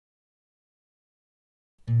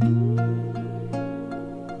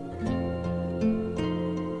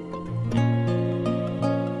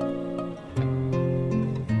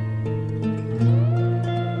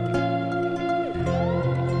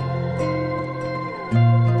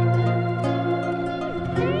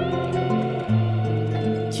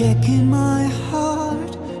checking my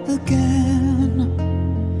heart again.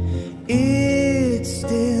 It's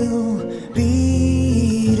still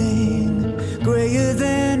beating, grayer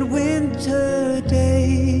than winter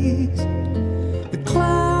days. The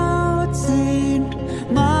clouds in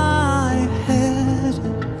my head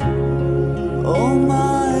all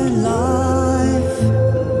my life.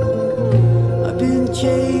 I've been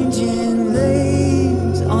changing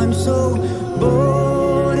lanes. I'm so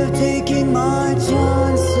bored of taking my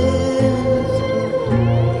chances,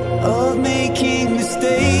 of making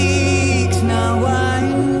mistakes. Now I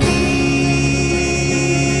need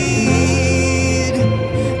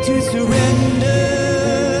to surrender.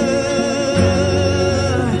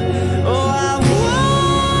 Oh, I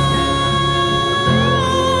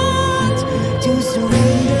want to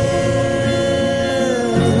surrender.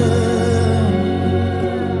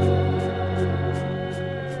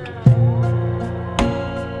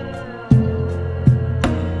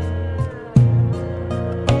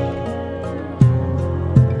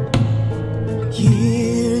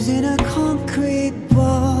 Years in a concrete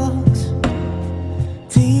box,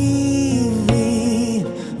 TV,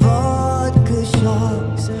 vodka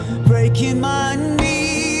shots, breaking my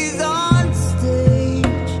knees on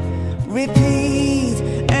stage. Repeat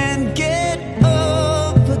and get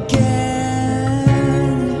up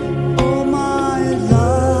again. All my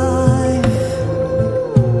life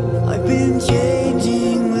I've been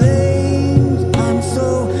changing lanes. I'm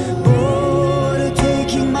so bored of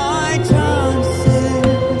taking my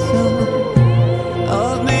chances,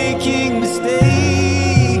 of making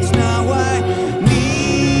mistakes. Now I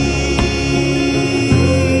need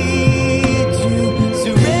to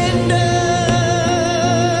surrender.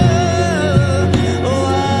 Oh, I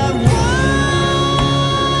want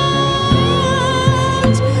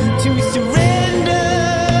to surrender.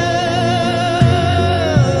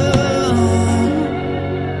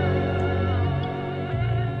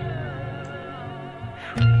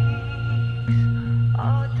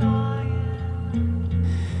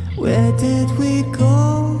 Where did we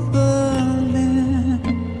go, Berlin?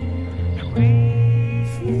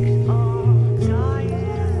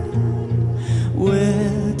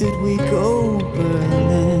 Where did we go,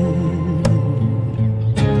 Berlin?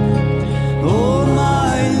 All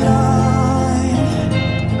my life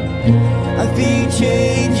I've been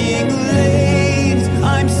changing lanes.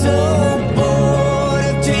 I'm so bored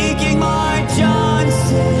of taking my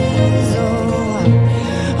chances,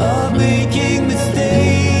 of making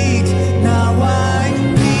mistakes. Now I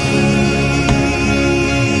need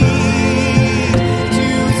to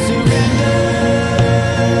surrender,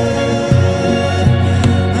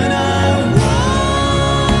 and I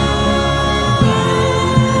want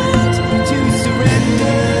to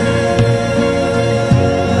surrender,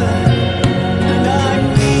 and I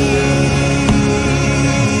need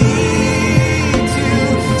to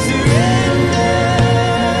surrender,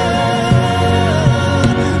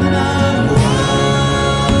 and I want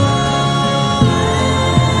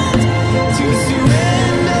to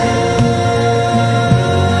surrender.